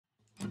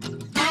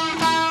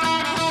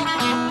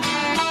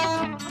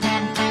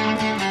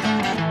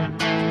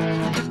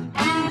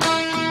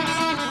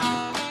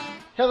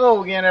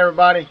Hello again,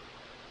 everybody.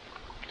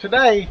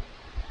 Today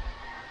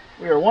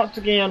we are once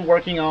again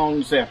working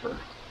on Zephyr.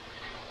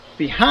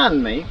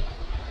 Behind me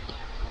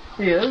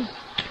is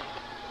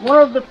one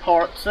of the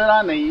parts that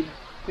I need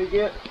to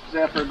get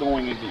Zephyr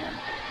going again.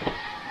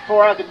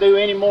 Before I could do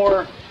any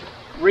more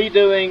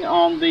redoing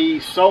on the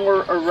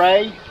solar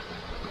array,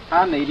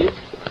 I needed,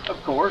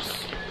 of course,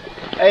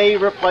 a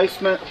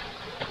replacement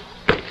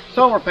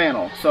solar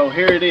panel. So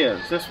here it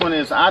is. This one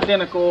is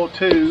identical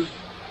to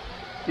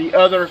the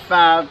other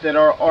 5 that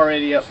are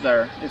already up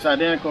there. It's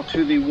identical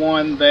to the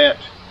one that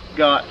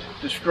got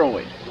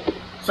destroyed.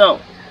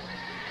 So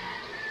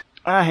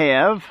I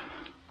have,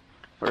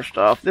 first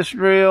off, this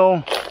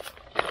drill,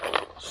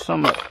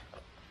 some of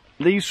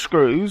these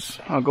screws.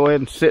 I'll go ahead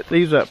and set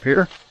these up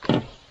here.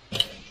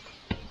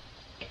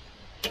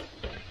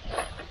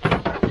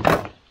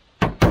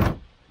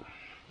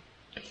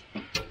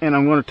 And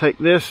I'm going to take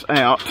this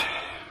out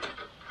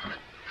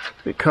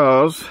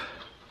because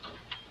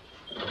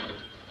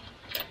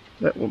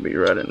that will be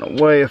right in the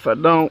way if I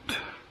don't.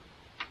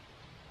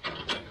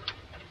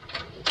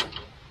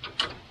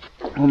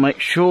 We'll make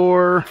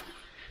sure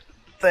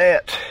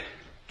that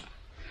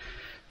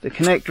the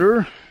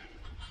connector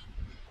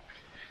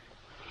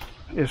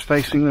is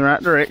facing the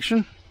right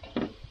direction.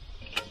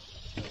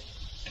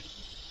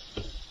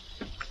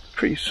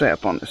 Pretty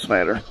sap on this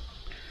ladder.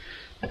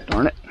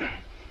 Darn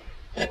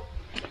it.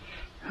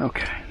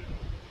 Okay.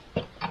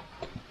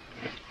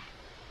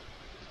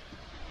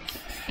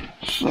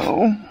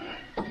 So,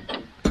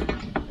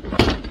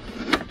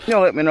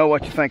 y'all let me know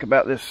what you think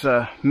about this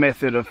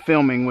method of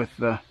filming with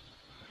the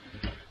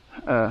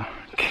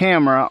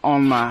camera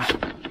on my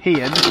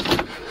head.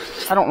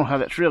 I don't know how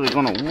that's really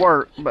going to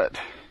work, but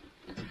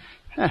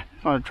I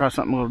want to try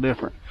something a little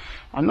different.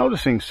 I'm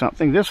noticing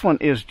something. This one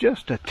is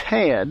just a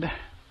tad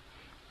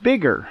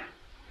bigger.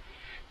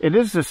 It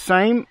is the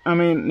same. I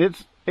mean,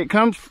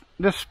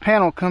 this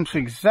panel comes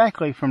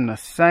exactly from the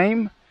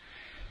same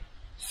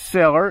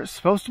seller. It's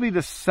supposed to be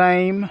the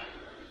same.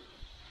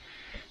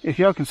 If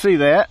y'all can see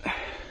that,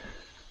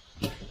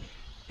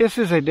 this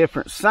is a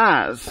different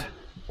size.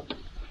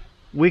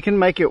 We can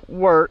make it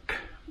work,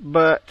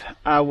 but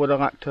I would have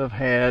liked to have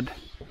had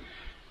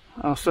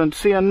also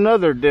see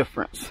another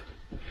difference.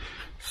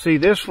 See,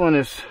 this one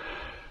is,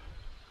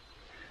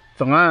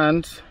 the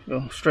lines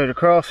go straight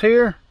across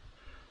here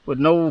with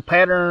no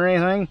pattern or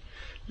anything.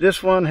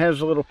 This one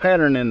has a little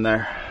pattern in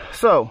there.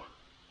 So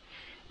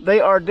they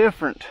are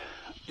different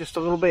just a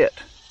little bit.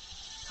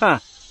 Huh.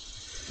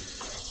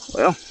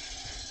 Well,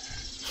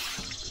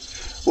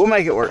 we'll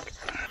make it work.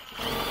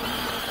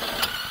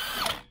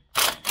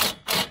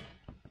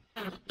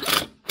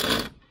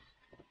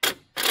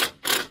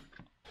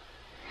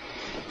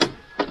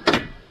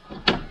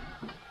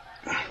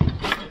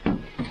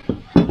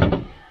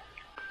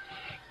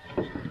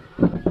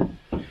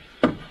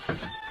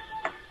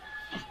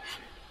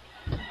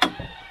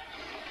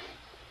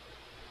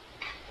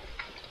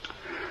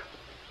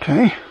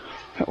 Okay,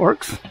 that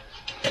works.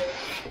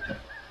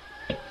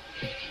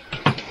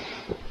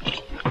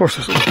 Of course,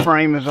 this little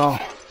frame is all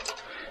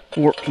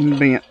warped and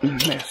bent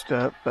and messed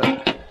up,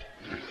 but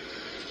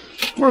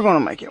we're going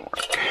to make it work.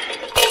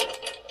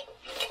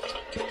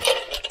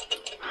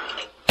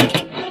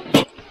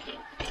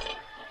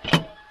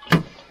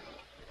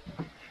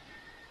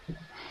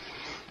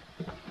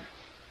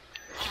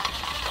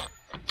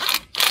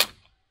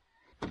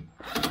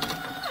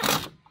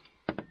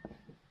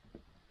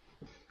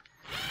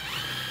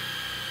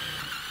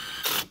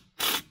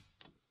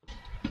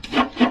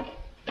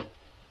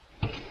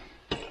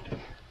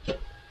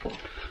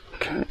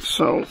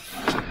 So,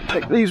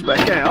 take these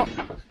back out.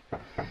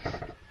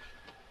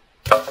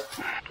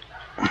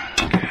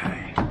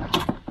 Okay.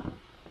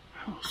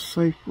 How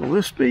safe will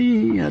this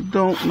be? I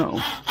don't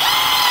know.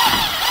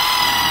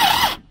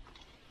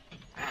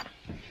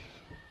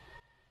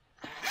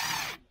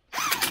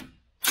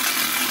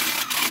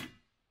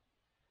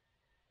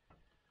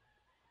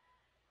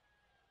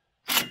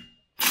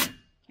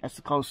 That's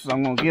the closest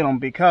I'm going to get them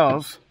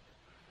because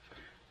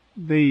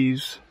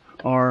these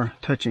are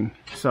touching.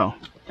 So,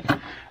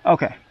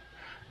 okay.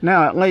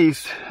 Now at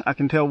least I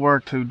can tell where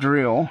to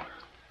drill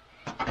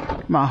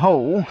my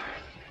hole.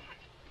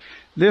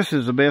 This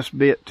is the best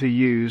bit to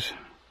use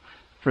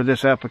for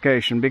this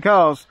application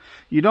because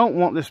you don't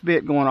want this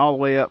bit going all the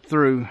way up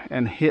through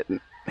and hitting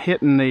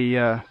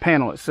the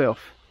panel itself.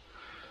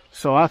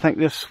 So I think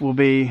this will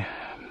be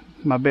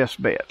my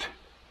best bet.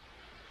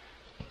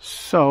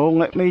 So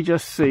let me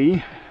just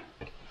see.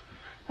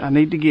 I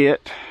need to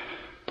get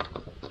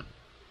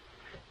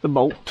the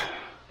bolt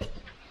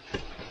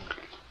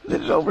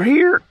that is over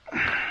here.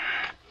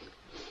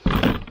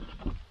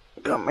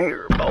 Come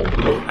here, bolt,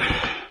 look.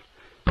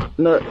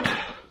 Nut,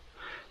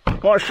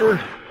 washer,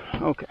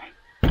 okay.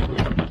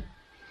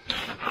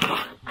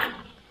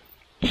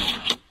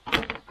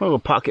 Little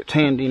pocket's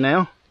handy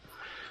now.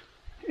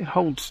 It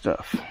holds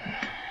stuff.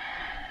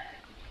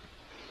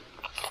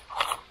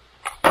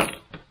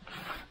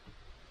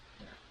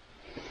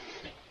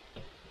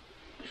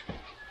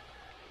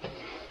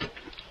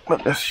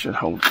 But this should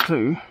hold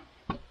too.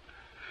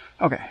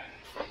 Okay.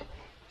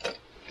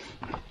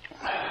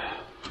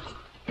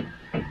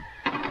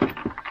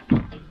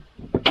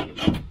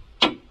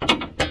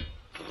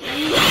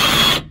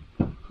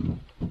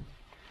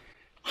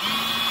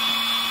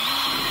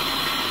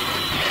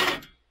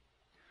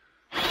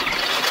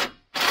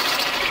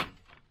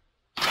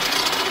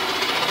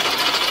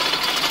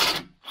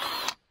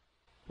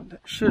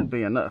 That should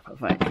be enough,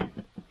 I think.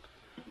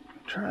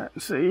 Try it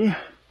and see.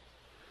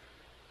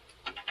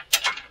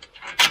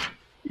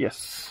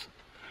 Yes.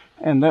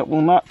 And that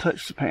will not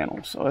touch the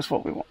panel, so that's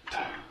what we want.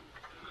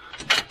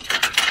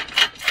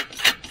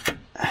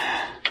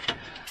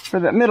 For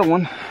that middle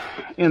one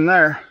in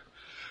there,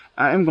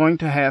 I am going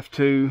to have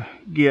to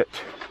get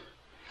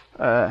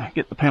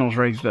the panels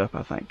raised up,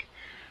 I think.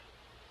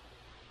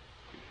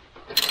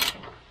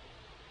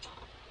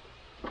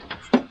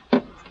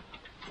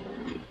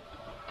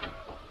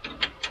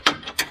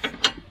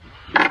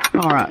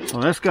 Alright, so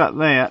that's got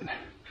that.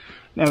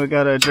 Now we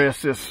got to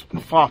address this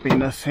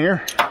floppiness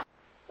here.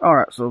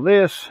 Alright, so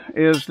this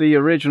is the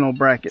original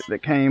bracket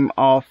that came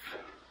off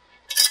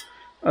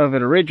of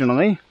it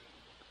originally.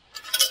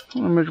 I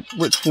don't remember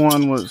which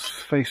one was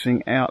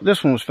facing out.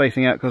 This one was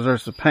facing out because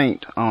there's the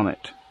paint on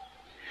it.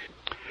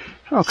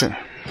 Okay,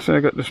 so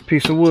I got this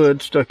piece of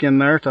wood stuck in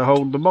there to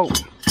hold the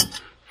bolt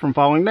from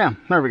falling down.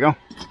 There we go.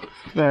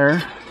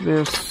 There,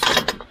 this.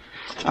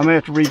 I may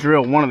have to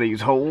re-drill one of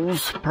these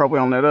holes, probably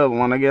on that other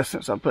one, I guess,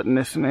 since I'm putting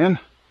this one in.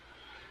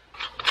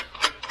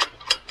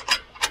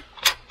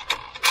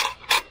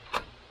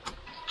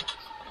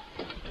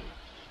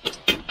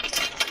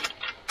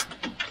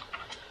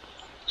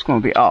 It's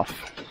going to be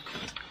off,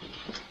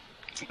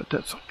 but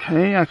that's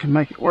okay. I can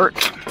make it work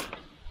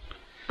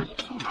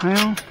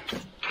somehow.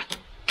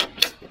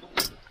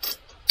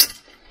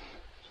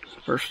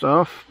 First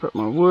off, put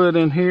my wood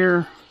in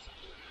here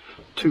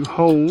to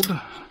hold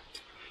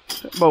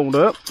that bolt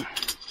up,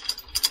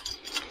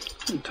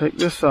 and take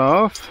this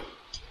off,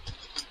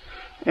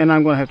 and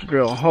I'm going to have to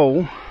drill a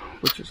hole,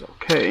 which is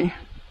okay.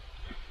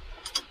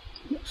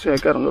 See, I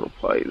got a little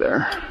play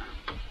there.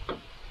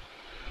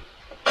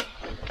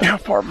 How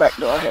far back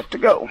do I have to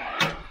go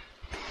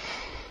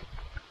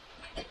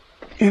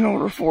in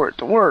order for it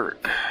to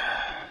work?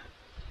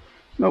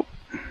 Nope.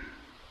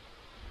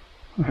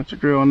 I'll have to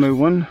drill a new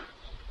one.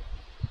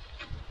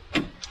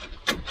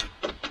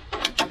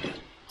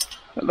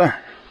 Right there.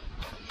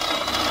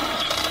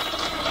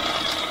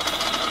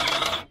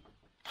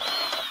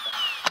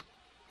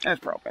 That's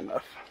probably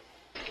enough.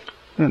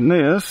 Then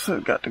this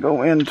has got to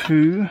go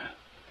into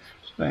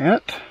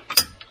that,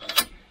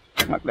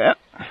 like that.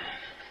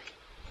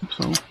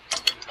 So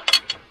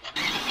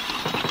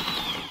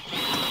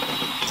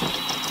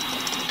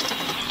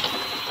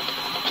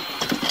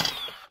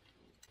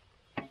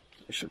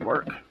it should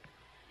work.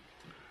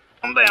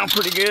 I'm down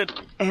pretty good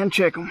and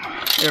check them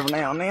every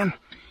now and then.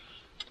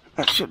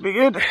 That should be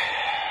good.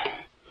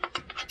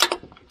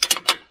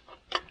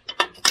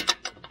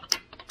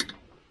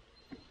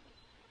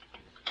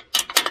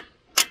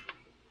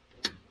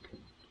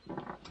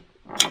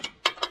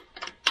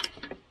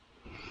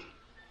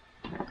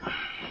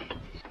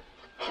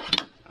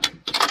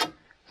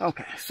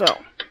 Okay, so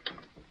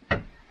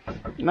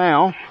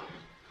now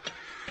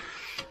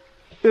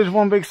there's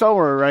one big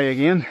solar array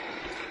again.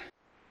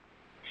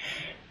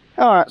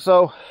 Alright,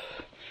 so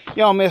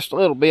y'all missed a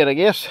little bit, I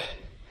guess.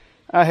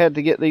 I had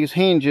to get these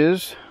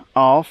hinges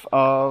off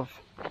of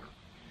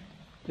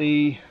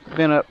the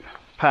vent up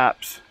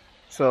pipes.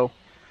 So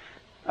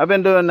I've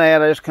been doing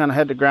that. I just kind of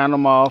had to grind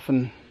them off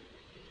and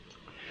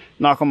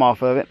knock them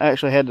off of it. I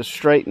actually had to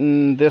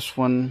straighten this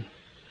one,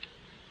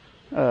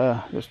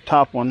 this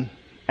top one,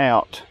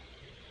 out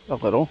a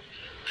little.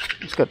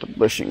 It's got the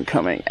bushing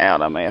coming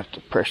out. I may have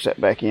to press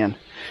that back in,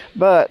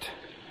 but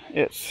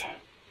it's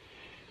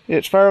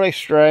fairly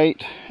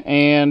straight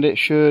and it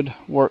should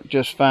work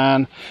just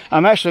fine.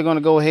 I'm actually going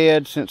to go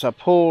ahead, since I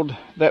pulled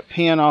that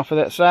pin off of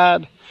that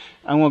side,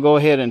 I'm going to go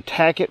ahead and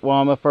tack it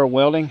while I'm up there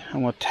welding.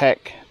 I'm going to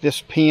tack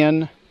this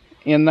pin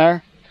in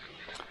there.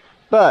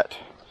 But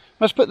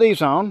let's put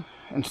these on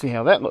and see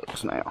how that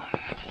looks now.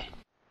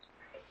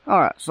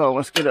 Alright, so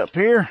let's get up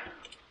here.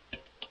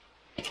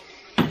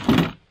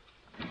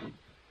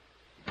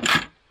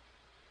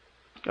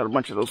 Got a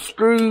bunch of those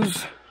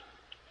screws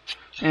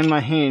and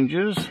my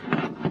hinges.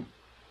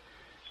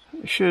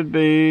 It should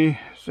be,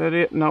 is that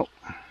it? Nope.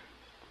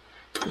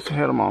 Just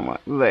had them on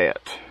like that.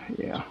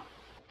 Yeah.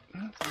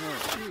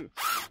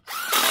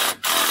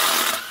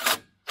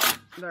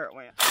 There it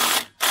went.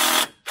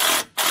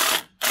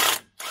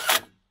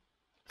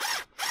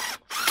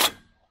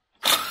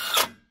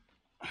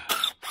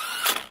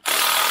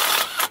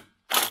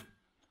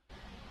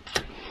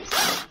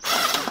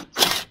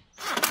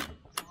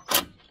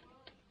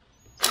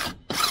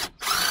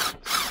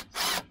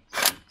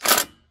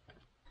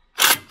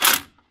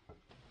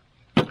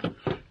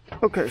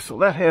 Okay, so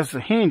that has the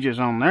hinges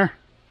on there.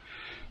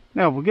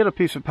 Now we'll get a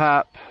piece of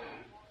pipe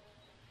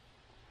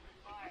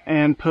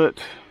and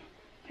put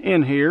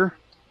in here.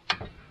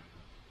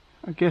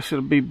 I guess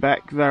it'll be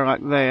back there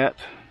like that.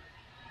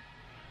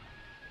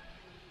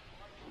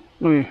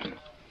 Let me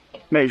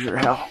measure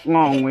how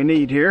long we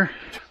need here.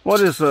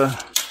 What is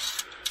the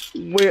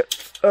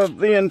width of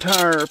the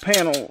entire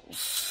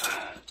panels?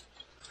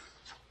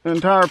 The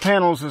entire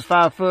panels is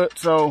 5 foot,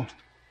 so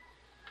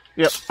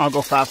yep, I'll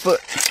go 5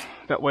 foot.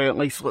 That way it at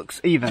least looks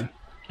even.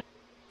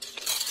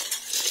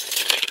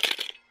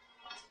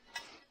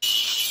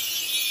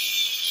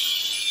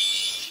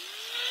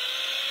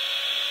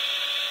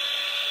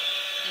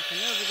 You can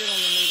never get on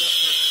the meat up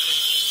perfectly.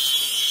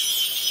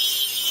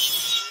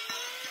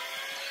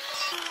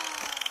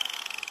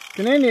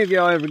 Can any of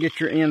y'all ever get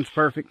your ends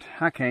perfect?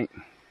 I can't.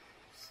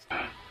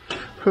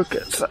 Hook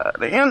that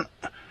side in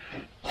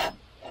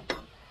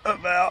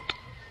about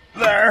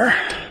there.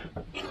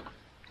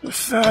 This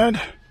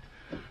side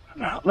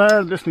about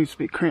there. This needs to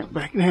be crimped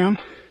back down.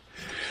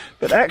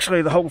 But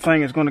actually the whole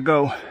thing is going to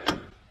go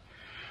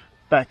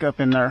back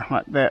up in there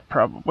like that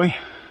probably.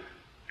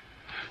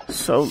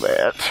 So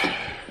that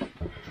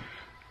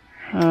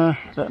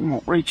that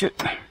won't reach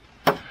it.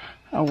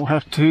 I will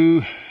have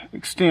to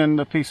extend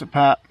a piece of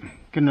pipe,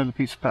 get another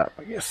piece of pipe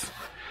I guess.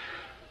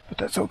 But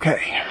that's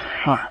okay.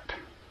 Alright.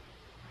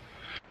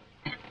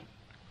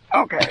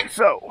 Okay,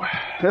 so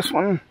this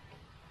one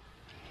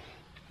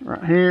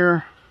right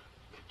here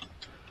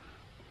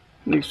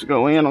needs to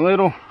go in a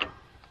little.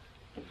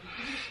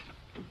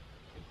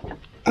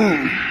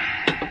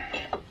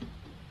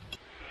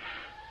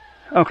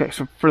 Okay,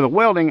 so for the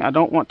welding, I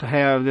don't want to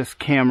have this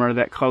camera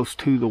that close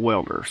to the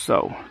welder,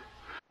 so.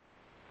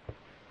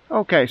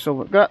 Okay,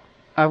 so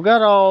I've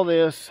got all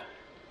this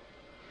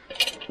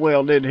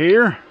welded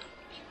here.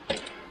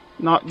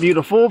 Not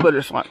beautiful, but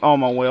it's like all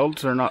my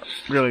welds are not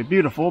really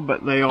beautiful,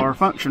 but they are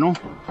functional.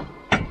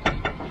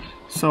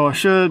 So I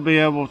should be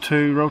able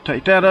to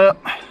rotate that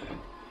up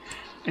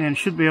and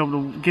should be able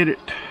to get it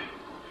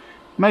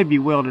maybe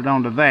welded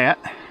onto that.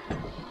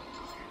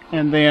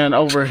 And then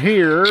over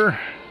here,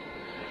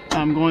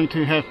 I'm going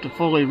to have to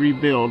fully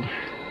rebuild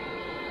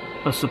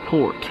a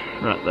support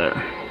right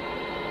there.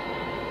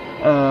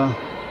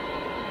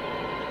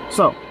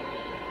 So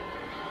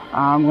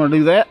I'm going to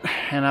do that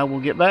and I will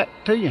get back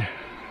to you.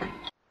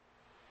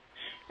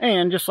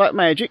 And just like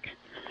magic,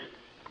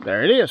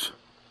 there it is.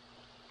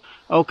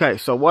 Okay,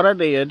 so what I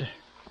did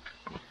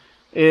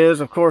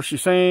is, of course,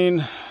 you've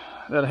seen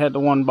that I had the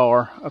one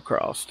bar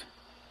across.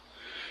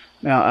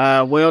 Now,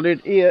 I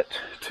welded it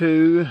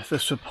to the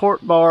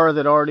support bar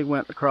that already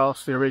went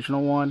across the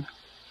original one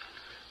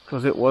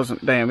because it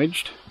wasn't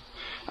damaged.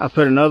 I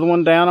put another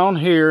one down on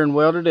here and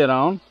welded it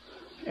on.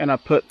 And I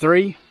put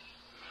 3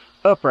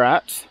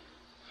 uprights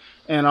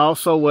and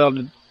also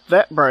welded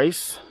that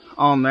brace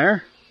on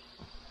there,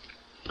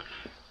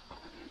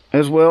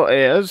 as well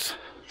as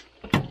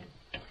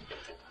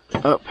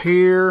up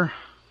here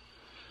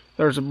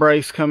there's a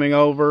brace coming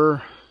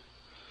over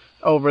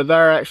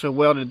there. I actually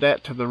welded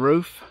that to the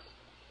roof.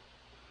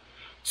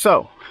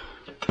 So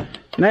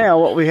now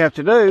what we have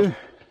to do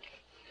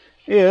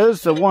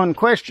is the one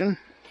question.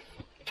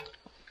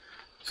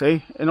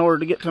 See, in order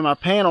to get to my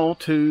panel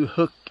to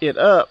hook it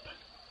up,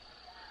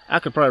 I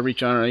could probably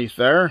reach underneath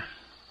there,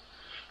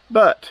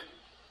 but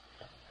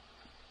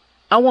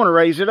I want to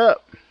raise it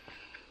up,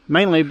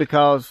 mainly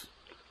because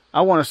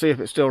I want to see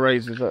if it still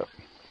raises up,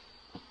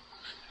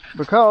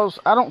 because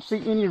I don't see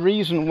any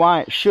reason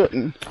why it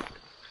shouldn't.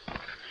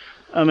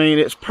 I mean,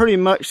 it's pretty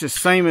much the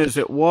same as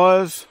it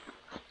was.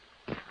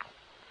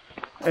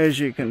 As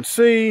you can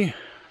see,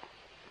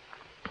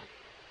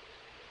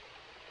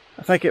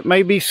 I think it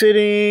may be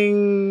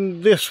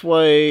sitting this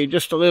way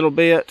just a little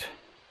bit.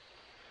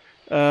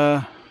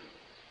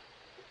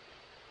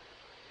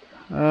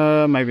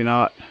 Maybe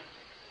not.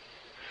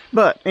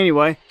 But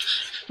anyway,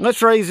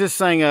 let's raise this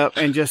thing up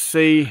and just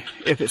see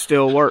if it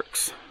still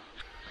works.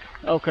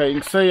 Okay,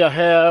 you can see I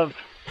have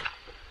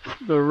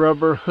the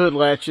rubber hood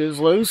latches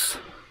loose.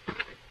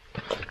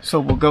 So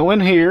we'll go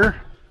in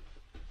here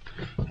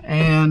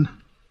and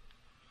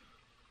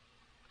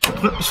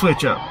flip the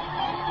switch up.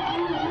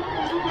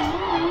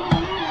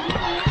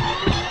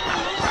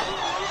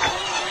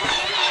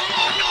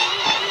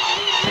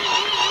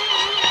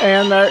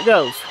 And there it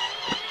goes.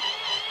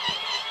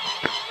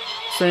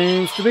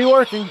 Seems to be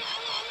working.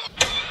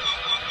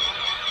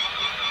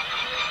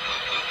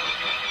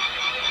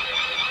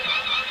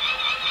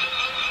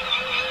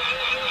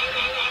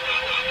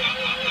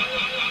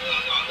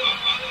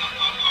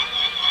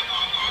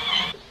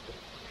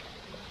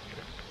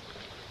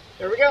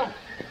 There we go.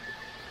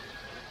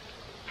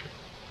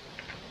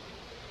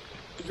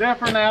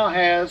 Zephyr now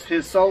has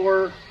his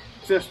solar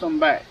system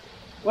back.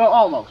 Well,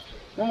 almost.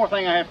 One more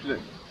thing I have to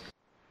do.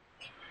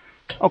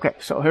 Okay,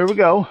 so here we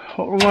go.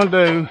 What we're going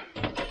to do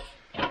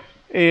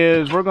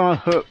is we're going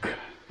to hook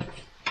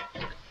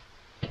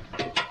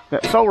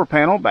that solar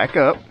panel back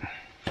up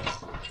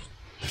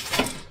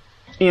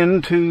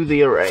into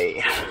the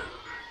array.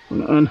 I'm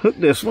going to unhook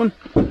this one.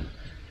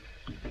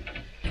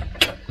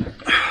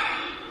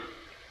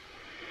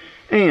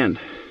 And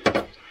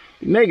the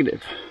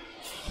negative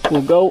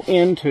will go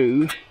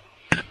into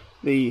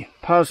the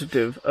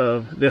positive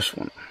of this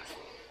one.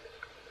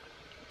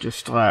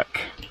 Just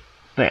like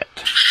that.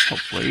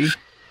 Hopefully,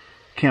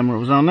 camera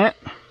was on that.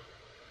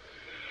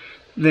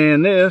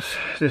 Then this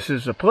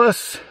is a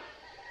plus.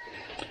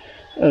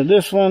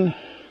 This one,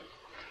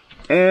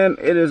 and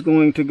it is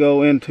going to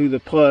go into the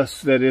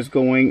plus that is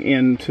going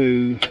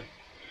into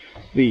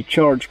the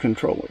charge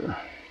controller,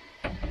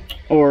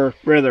 or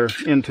rather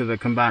into the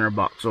combiner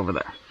box over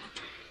there,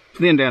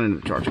 then down into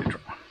the charge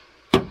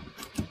controller.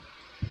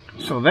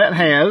 So that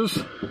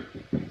has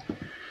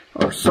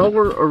our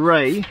solar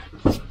array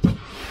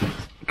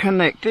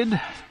connected.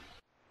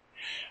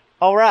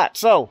 Alright,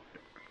 so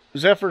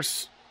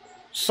Zephyr's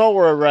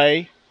solar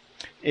array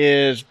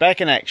is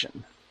back in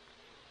action.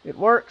 It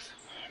works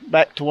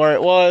back to where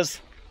it was,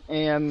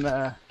 and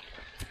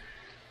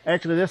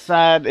actually this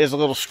side is a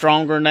little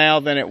stronger now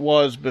than it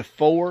was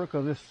before,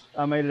 because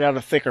I made it out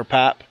of thicker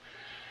pipe.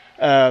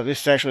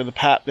 This is actually the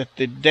pipe that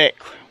the deck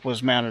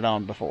was mounted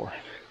on before,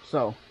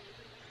 so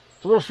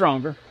it's a little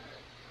stronger,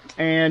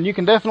 and you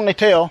can definitely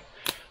tell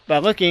by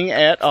looking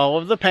at all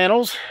of the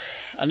panels.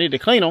 I need to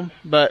clean them,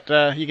 but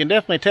you can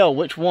definitely tell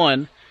which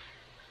one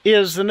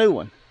is the new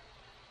one.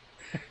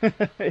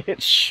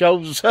 It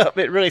shows up,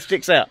 it really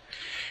sticks out.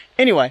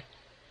 Anyway,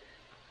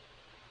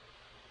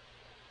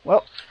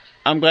 well,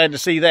 I'm glad to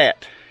see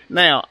that.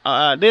 Now,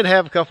 I did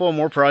have a couple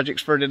more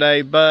projects for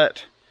today,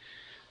 but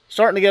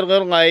starting to get a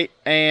little late,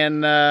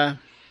 and I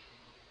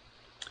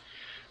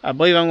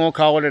believe I'm going to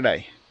call it a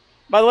day.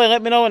 By the way,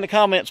 let me know in the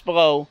comments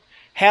below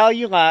how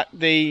you like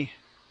the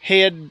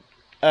head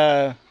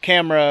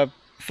camera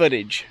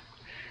footage.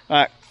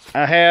 Like,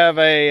 I have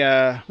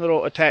a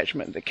little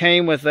attachment that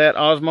came with that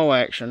Osmo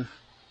Action.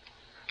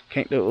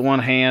 Can't do it with one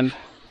hand.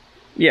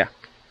 Yeah,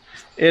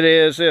 it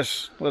is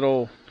this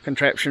little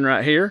contraption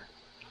right here,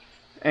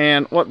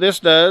 and what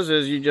this does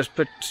is you just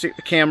stick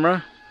the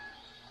camera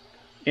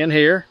in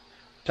here,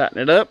 tighten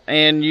it up,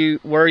 and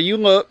where you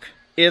look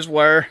is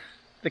where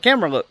the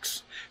camera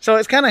looks. So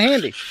it's kind of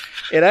handy.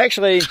 It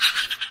actually,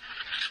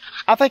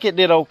 I think it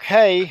did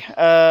okay.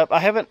 I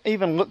haven't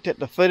even looked at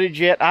the footage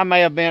yet. I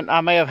may have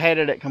had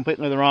it at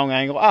completely the wrong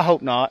angle. I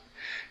hope not.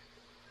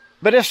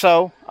 But if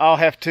so, I'll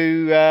have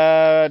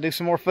to do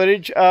some more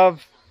footage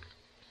of.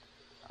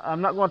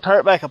 I'm not going to tear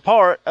it back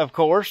apart, of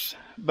course,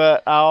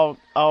 but I'll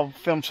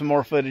film some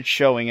more footage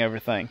showing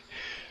everything.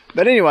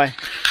 But anyway,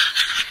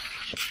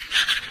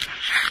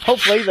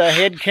 hopefully the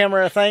head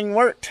camera thing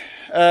worked.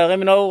 Let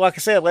me know, like I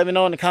said, let me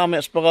know in the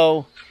comments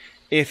below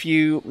if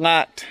you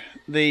liked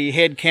the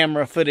head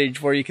camera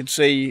footage where you could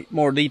see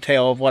more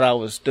detail of what I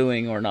was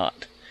doing or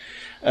not.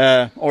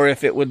 Or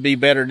if it would be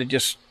better to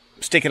just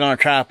stick it on a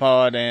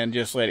tripod and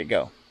just let it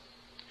go.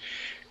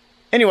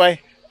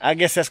 Anyway, I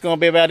guess that's going to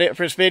be about it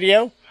for this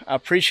video. I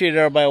appreciate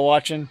everybody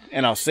watching,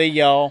 and I'll see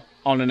y'all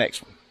on the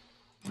next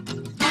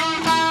one.